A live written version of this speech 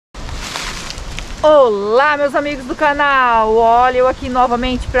Olá, meus amigos do canal. Olha, eu aqui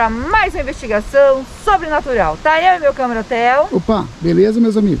novamente para mais uma investigação sobrenatural. Tá eu e meu cameratel. Opa, beleza,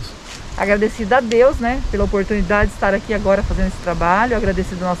 meus amigos? Agradecida a Deus, né, pela oportunidade de estar aqui agora fazendo esse trabalho.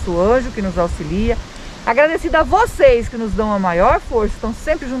 Agradecida ao nosso anjo que nos auxilia. Agradecida a vocês que nos dão a maior força, estão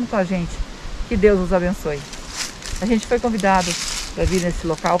sempre junto com a gente. Que Deus os abençoe. A gente foi convidado para vir nesse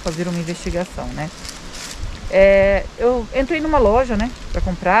local fazer uma investigação, né? Eu entrei numa loja, né, para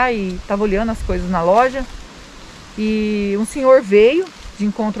comprar e estava olhando as coisas na loja e um senhor veio de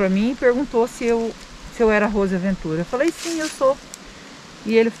encontro a mim e perguntou se eu era Rose Aventura. Eu falei, sim, eu sou.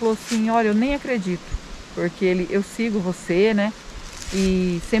 E ele falou assim, olha, eu nem acredito, porque eu sigo você, né,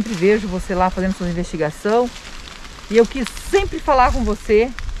 e sempre vejo você lá fazendo sua investigação e eu quis sempre falar com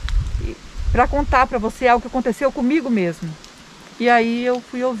você para contar para você algo que aconteceu comigo mesmo. E aí eu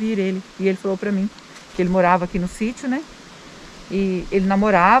fui ouvir ele e ele falou para mim que ele morava aqui no sítio, né? E ele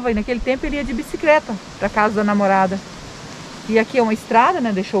namorava e naquele tempo ele ia de bicicleta para casa da namorada. E aqui é uma estrada,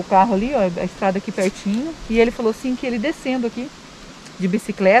 né? Deixou o carro ali, ó, a estrada aqui pertinho. E ele falou assim que ele descendo aqui de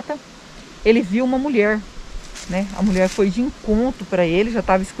bicicleta, ele viu uma mulher, né? A mulher foi de encontro para ele, já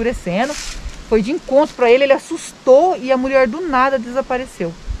estava escurecendo. Foi de encontro para ele, ele assustou e a mulher do nada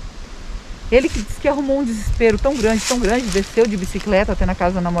desapareceu. Ele que disse que arrumou um desespero tão grande, desceu de bicicleta até na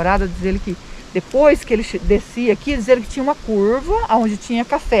casa da namorada, diz ele que depois que ele descia aqui, diz ele que tinha uma curva onde tinha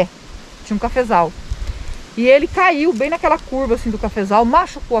café, tinha um cafezal. E ele caiu bem naquela curva assim do cafezal,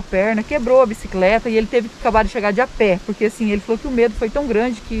 machucou a perna, quebrou a bicicleta e ele teve que acabar de chegar de a pé, porque assim, ele falou que o medo foi tão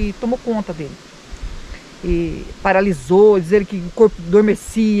grande que tomou conta dele. E paralisou, diz ele que o corpo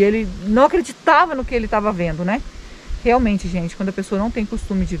adormecia, ele não acreditava no que ele estava vendo, né? Realmente, gente, quando a pessoa não tem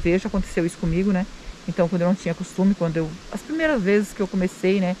costume de ver, já aconteceu isso comigo, né? Então, quando eu não tinha costume, as primeiras vezes que eu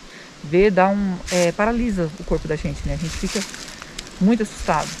comecei, né, ver, paralisa o corpo da gente, né? A gente fica muito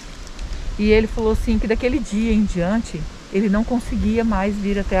assustado. E ele falou assim que daquele dia em diante, ele não conseguia mais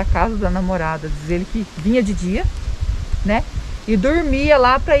vir até a casa da namorada. Diz ele que vinha de dia, né? E dormia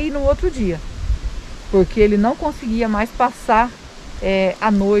lá para ir no outro dia. Porque ele não conseguia mais passar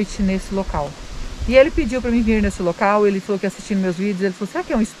a noite nesse local. E ele pediu para mim vir nesse local, ele falou que assistindo meus vídeos, ele falou, será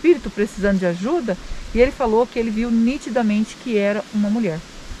que é um espírito precisando de ajuda? E ele falou que ele viu nitidamente que era uma mulher,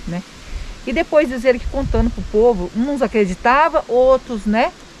 né? E depois diz ele que contando pro povo, uns acreditavam, outros,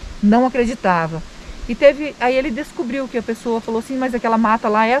 né, não acreditavam. E aí ele descobriu que a pessoa falou assim, mas aquela mata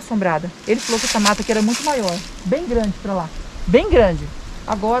lá é assombrada. Ele falou que essa mata aqui era muito maior, bem grande para lá, bem grande.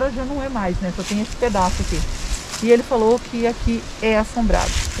 Agora já não é mais, né, só tem esse pedaço aqui. E ele falou que aqui é assombrado.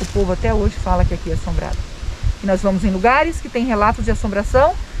 O povo até hoje fala que aqui é assombrado. E nós vamos em lugares que tem relatos de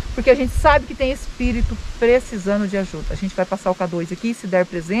assombração, porque a gente sabe que tem espírito precisando de ajuda. A gente vai passar o K2 aqui, se der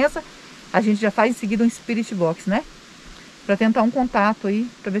presença, a gente já faz em seguida um Spiritbox, né? Para tentar um contato aí,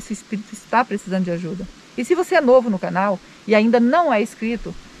 para ver se o espírito está precisando de ajuda. E se você é novo no canal e ainda não é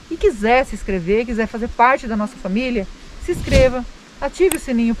inscrito e quiser se inscrever, quiser fazer parte da nossa família, se inscreva. Ative o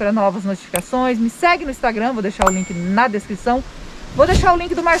sininho para novas notificações, me segue no Instagram, vou deixar o link na descrição. Vou deixar o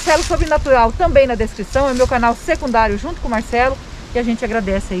link do Marcelo Sobrenatural também na descrição, é meu canal secundário junto com o Marcelo. E a gente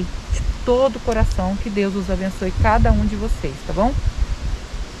agradece aí de todo o coração, que Deus os abençoe cada um de vocês, tá bom?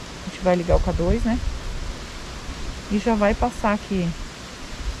 A gente vai ligar o K2, né? E já vai passar aqui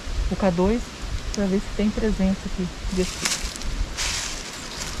o K2 para ver se tem presença aqui de espírito.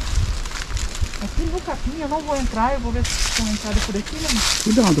 Aqui no capim eu não vou entrar, eu vou ver se tem uma entrada por aqui, né?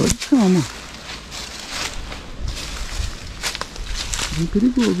 Cuidado, olha, calma. Bem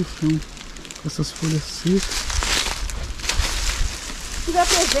perigoso, então, com essas folhas secas. Se tiver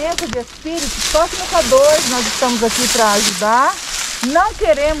presença de espírito, toque no K2, nós estamos aqui para ajudar. Não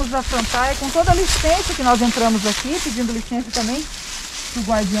queremos afrontar, é com toda a licença que nós entramos aqui, pedindo licença também do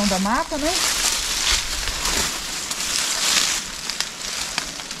guardião da mata, né?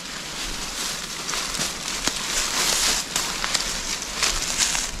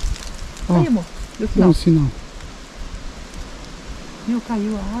 Aí, amor, deu sinal. Não, sinal. Viu,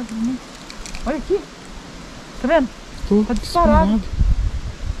 caiu a água, né? Olha aqui. Tá vendo? Tá disparado. disparado.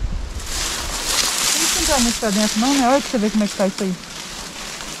 Não entrar muito pra dentro não, né? Olha pra você ver como é que tá isso aí.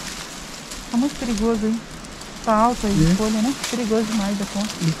 Tá muito perigoso aí. Tá alto aí, folha, né? Perigoso demais da conta.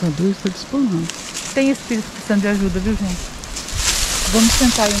 O K2 tá disparando. Tem espírito precisando de ajuda, viu, gente? Vamos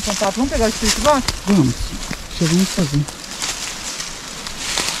tentar ir em contato. Vamos pegar o Spiritbox? Vamos. Chegamos a fazer.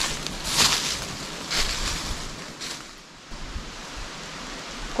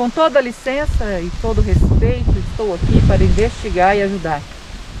 Com toda a licença e todo o respeito, estou aqui para investigar e ajudar.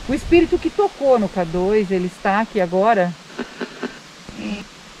 O espírito que tocou no K2, ele está aqui agora?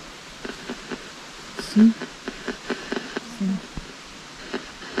 Sim. Sim.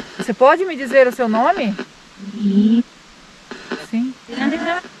 Você pode me dizer o seu nome? Sim.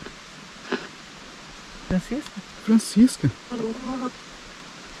 Francisca? Francisca.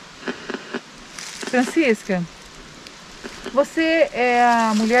 Francisca, você é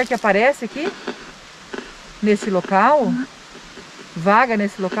a mulher que aparece aqui? Nesse local? Vaga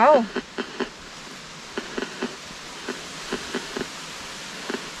nesse local?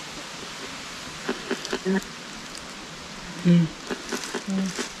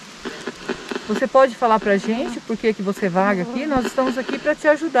 Você pode falar pra gente por que você vaga aqui? Nós estamos aqui para te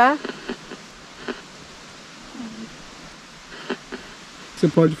ajudar. Você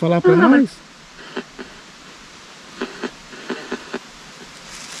pode falar pra nós?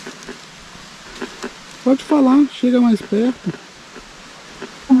 Pode falar, chega mais perto.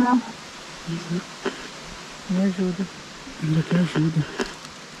 Me ajuda. Ela quer ajuda.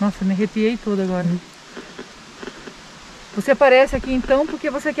 Nossa, me arrepiei toda agora. Você aparece aqui então porque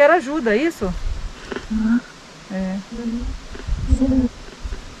você quer ajuda, é isso? É.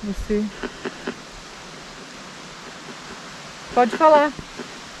 Você. Pode falar.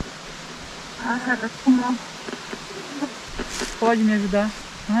 Pode me ajudar,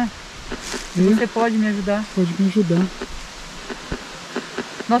 não é? Você pode me ajudar. Pode me ajudar.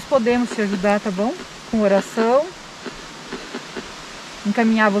 Nós podemos te ajudar, tá bom? Com oração.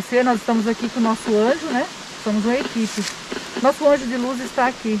 Encaminhar você. Nós estamos aqui com o nosso anjo, né? Somos uma equipe. Nosso anjo de luz está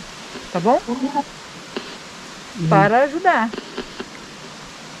aqui, tá bom? Para ajudar.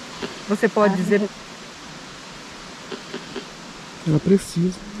 Você pode dizer... Ela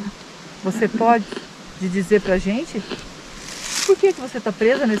precisa. Você pode dizer pra gente por que você está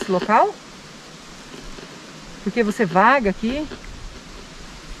presa nesse local? Por que você vaga aqui?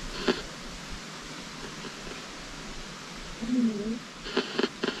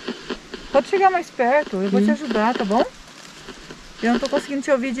 Pode chegar mais perto, eu vou te ajudar, tá bom? Eu não estou conseguindo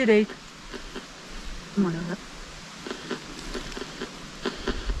te ouvir direito.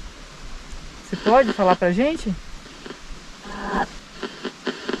 Você pode falar pra gente?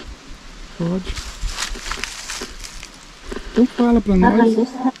 Pode. Então fala pra nós.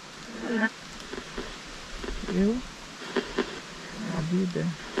 Eu? A vida.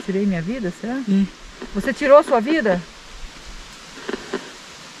 Tirei minha vida, será? Você tirou a sua vida?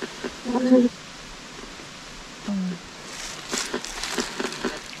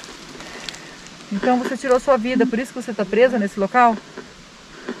 Então você tirou sua vida, por isso que você está presa nesse local?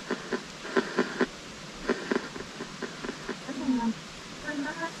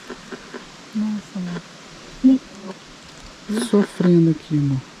 Nossa, amor. Sofrendo aqui,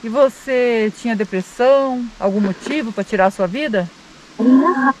 amor. E você tinha depressão? Algum motivo para tirar a sua vida?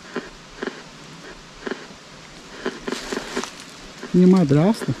 Minha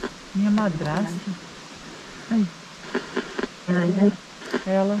madrasta. Minha madrasta? Ai.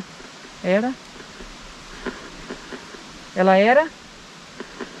 Ela era? Ela era?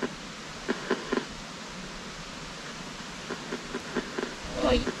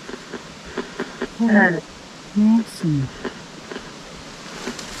 Oi. Nossa, amor.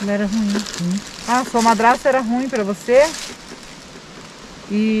 Ela era ruim. Ah, sua madrasta era ruim pra você?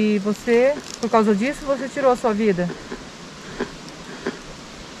 E você, por causa disso, você tirou a sua vida?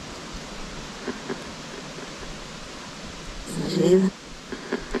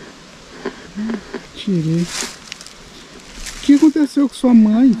 Tirei. O que aconteceu com sua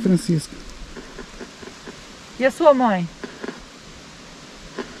mãe, Francisca? E a sua mãe?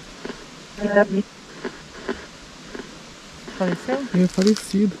 Faleceu? É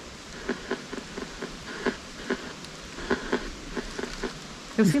falecido.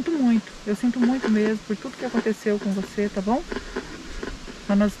 Eu sinto muito mesmo por tudo que aconteceu com você, tá bom?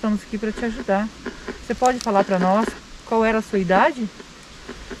 Mas nós estamos aqui para te ajudar. Você pode falar para nós qual era a sua idade?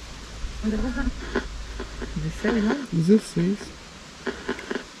 16 anos? 16.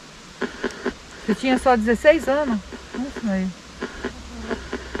 Você tinha só 16 anos? Nossa, aí.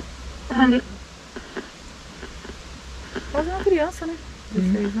 Quase uma criança, né?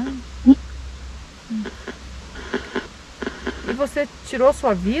 16 anos. E você tirou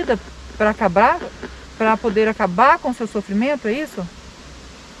sua vida para poder acabar com o seu sofrimento, é isso?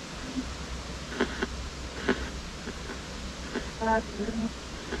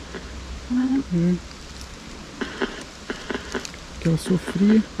 Que ela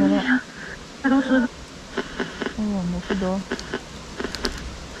sofria. Oh, amor, que dó.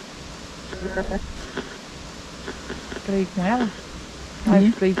 Pra ir com ela?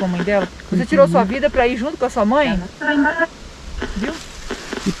 Pra ir com a mãe dela? Você tirou sua vida pra ir junto com a sua mãe? Viu?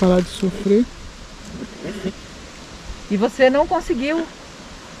 E parar de sofrer. E você não conseguiu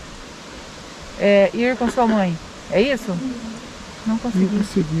ir com sua mãe, é isso? Não Não conseguiu.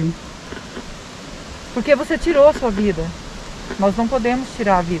 conseguiu. Porque você tirou a sua vida. Nós não podemos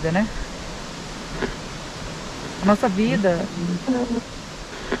tirar a vida, né? A nossa vida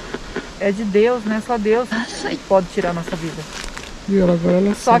é de Deus, né? Só Deus pode tirar a nossa vida. E ela agora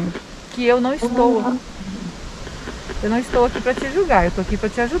ela Só sabe. que eu não estou. Eu não estou aqui para te julgar, eu estou aqui para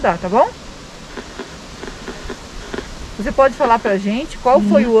te ajudar, tá bom? Você pode falar pra gente qual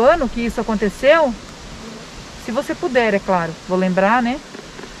foi o ano que isso aconteceu? Se você puder, é claro. Vou lembrar, né?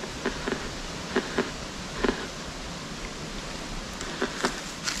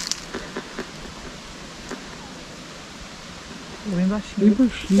 Bem baixinho. Bem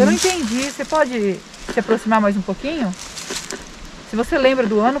baixinho. Eu não entendi. Você pode se aproximar mais um pouquinho? Se você lembra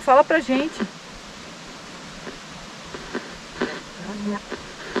do ano, fala pra gente.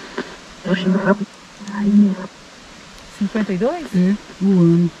 Ai, 52? É, o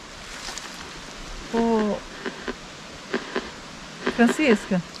ano. Ô,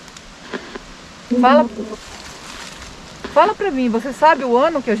 Francisca, fala pra mim, você sabe o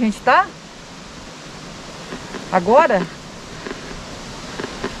ano que a gente tá? Agora?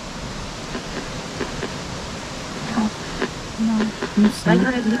 Não sei.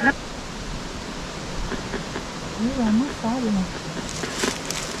 Não sabe, não.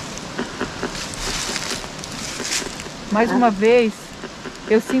 Mais uma vez,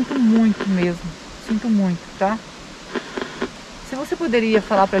 eu sinto muito mesmo. Sinto muito, tá? Se você poderia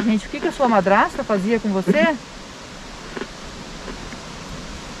falar pra gente o que a sua madrasta fazia com você?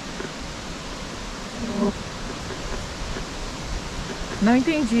 Não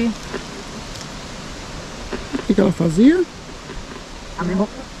entendi. O que ela fazia? Amarrava?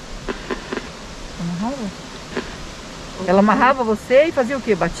 Ela amarrava você e fazia o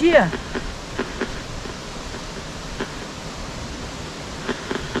quê? Batia?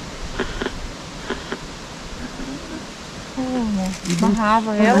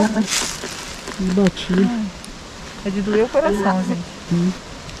 Amarrava ela. E batia. É de doer o coração, gente.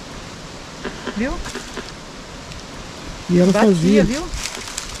 Viu? E ela Batia, fazia. viu?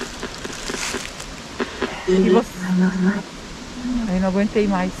 E você? Aí não aguentei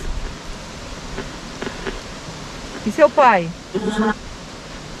mais. E seu pai?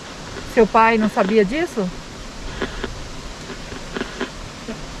 Seu pai não sabia disso?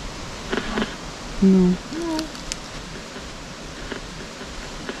 Não.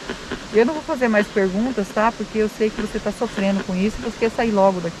 Eu não vou fazer mais perguntas, tá? Porque eu sei que você está sofrendo com isso e você quer sair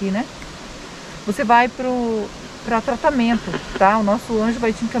logo daqui, né? Você vai para tratamento, tá? O nosso anjo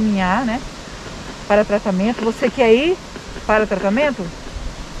vai te encaminhar, né? Para tratamento. Você quer ir para tratamento?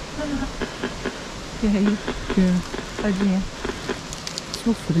 E aí? É, Tadinha.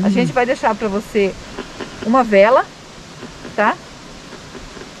 sofrendo. A gente vai deixar para você uma vela, tá?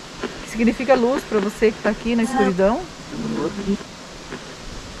 Que significa luz para você que está aqui na escuridão.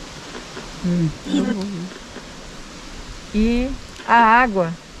 E a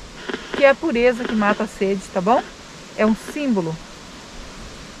água, que é a pureza que mata a sede, tá bom? É um símbolo.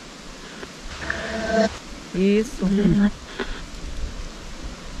 Isso.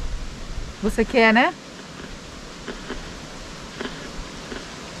 Você quer, né?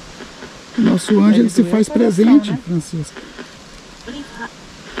 Nosso anjo ele se faz coração, presente, né? Francisca.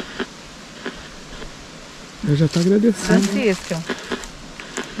 Eu já está agradecendo. Francisca,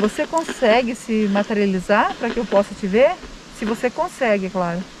 você consegue se materializar para que eu possa te ver? Se você consegue, é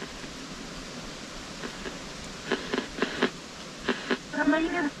claro.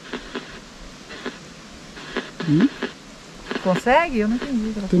 Consegue? Eu não entendi.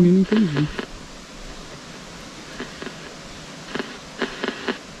 o que ela falou. Também não entendi.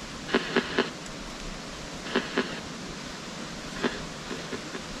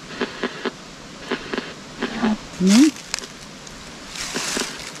 Não?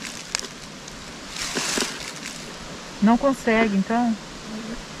 Não consegue, então?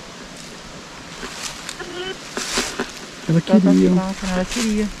 Ela Ela tá queria. fraca, né? Ela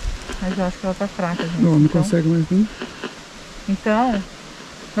queria. Mas eu acho que ela tá fraca, gente. Não, não Então- consegue mais nem. Então,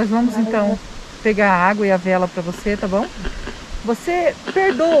 nós vamos então pegar a água e a vela para você, tá bom? Você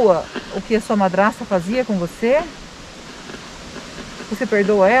perdoa o que a sua madrasta fazia com você? Você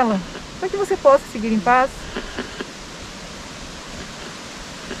perdoa ela? Para que você possa seguir em paz?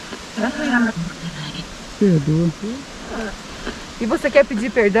 Perdoa. E você quer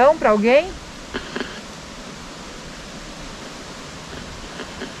pedir perdão para alguém?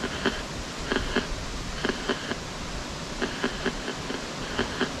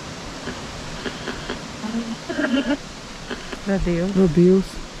 Para Deus. Meu Deus.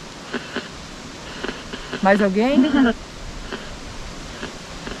 Mais alguém?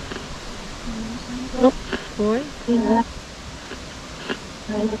 Foi?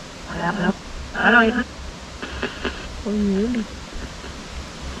 Foi ele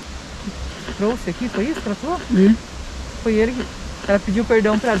que trouxe aqui, foi isso que ela falou? É. Foi ele que... Ela pediu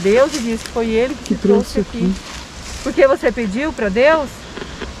perdão para Deus e disse que foi ele que trouxe aqui. Por que você pediu para Deus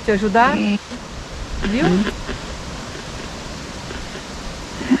te ajudar? Viu?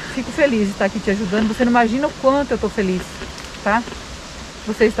 Fico feliz de estar aqui te ajudando. Você não imagina o quanto eu estou feliz, tá?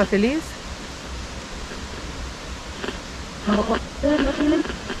 Você está feliz?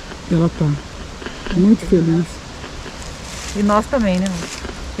 Ela tá muito feliz. E nós também, né, amor?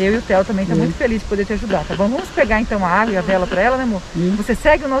 Eu e o Theo também estamos muito felizes de poder te ajudar, tá bom? Vamos pegar então a água e a vela para ela, né, amor? Você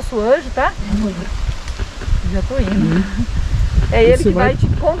segue o nosso anjo, tá? Já tô indo. É ele que vai te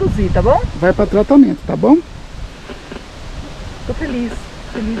conduzir, tá bom? Vai para tratamento, tá bom? Tô feliz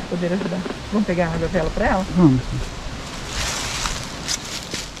de poder ajudar. Vamos pegar a água e a vela para ela? Vamos.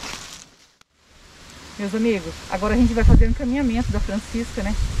 Meus amigos, agora a gente vai fazer o encaminhamento da Francisca,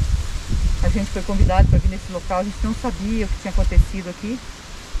 né? A gente foi convidado para vir nesse local, a gente não sabia o que tinha acontecido aqui,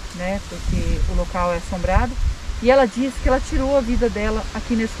 né? Porque o local é assombrado. E ela disse que ela tirou a vida dela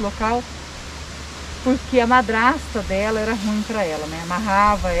aqui nesse local porque a madrasta dela era ruim para ela, né?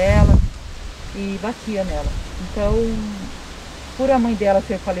 Amarrava ela e batia nela. Então, por a mãe dela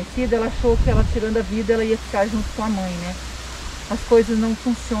ser falecida, ela achou que ela tirando a vida, ela ia ficar junto com a mãe, né? As coisas não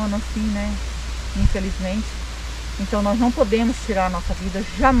funcionam assim, né? Infelizmente. Então nós não podemos tirar a nossa vida,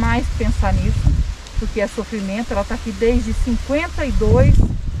 jamais pensar nisso, porque é sofrimento. Ela está aqui desde 52,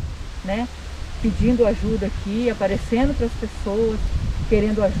 né? Pedindo ajuda aqui, aparecendo para as pessoas,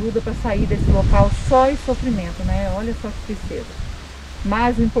 querendo ajuda para sair desse local só em sofrimento, né? Olha só que tristeza.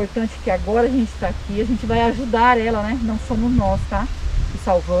 Mas o importante é que agora a gente está aqui, a gente vai ajudar ela, né? Não somos nós, tá? Que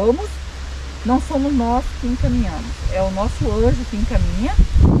salvamos, não somos nós que encaminhamos. É o nosso anjo que encaminha,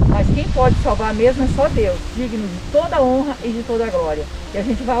 mas quem pode salvar mesmo é só Deus, digno de toda a honra e de toda a glória. E a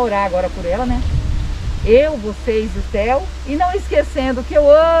gente vai orar agora por ela, né? Eu, vocês e o Theo. E não esquecendo que eu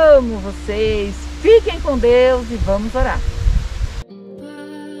amo vocês. Fiquem com Deus e vamos orar.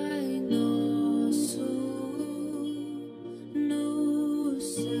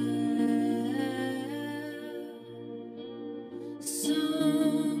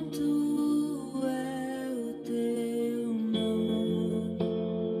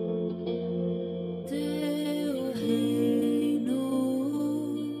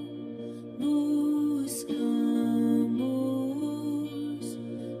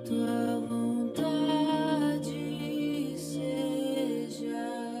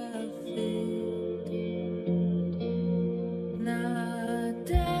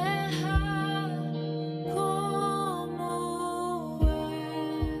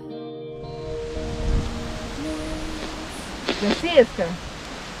 Francisca,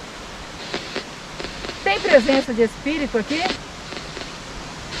 tem presença de espírito aqui?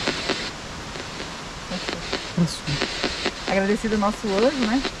 Agradecido ao nosso anjo,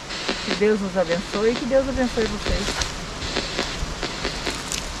 né? Que Deus nos abençoe e que Deus abençoe vocês.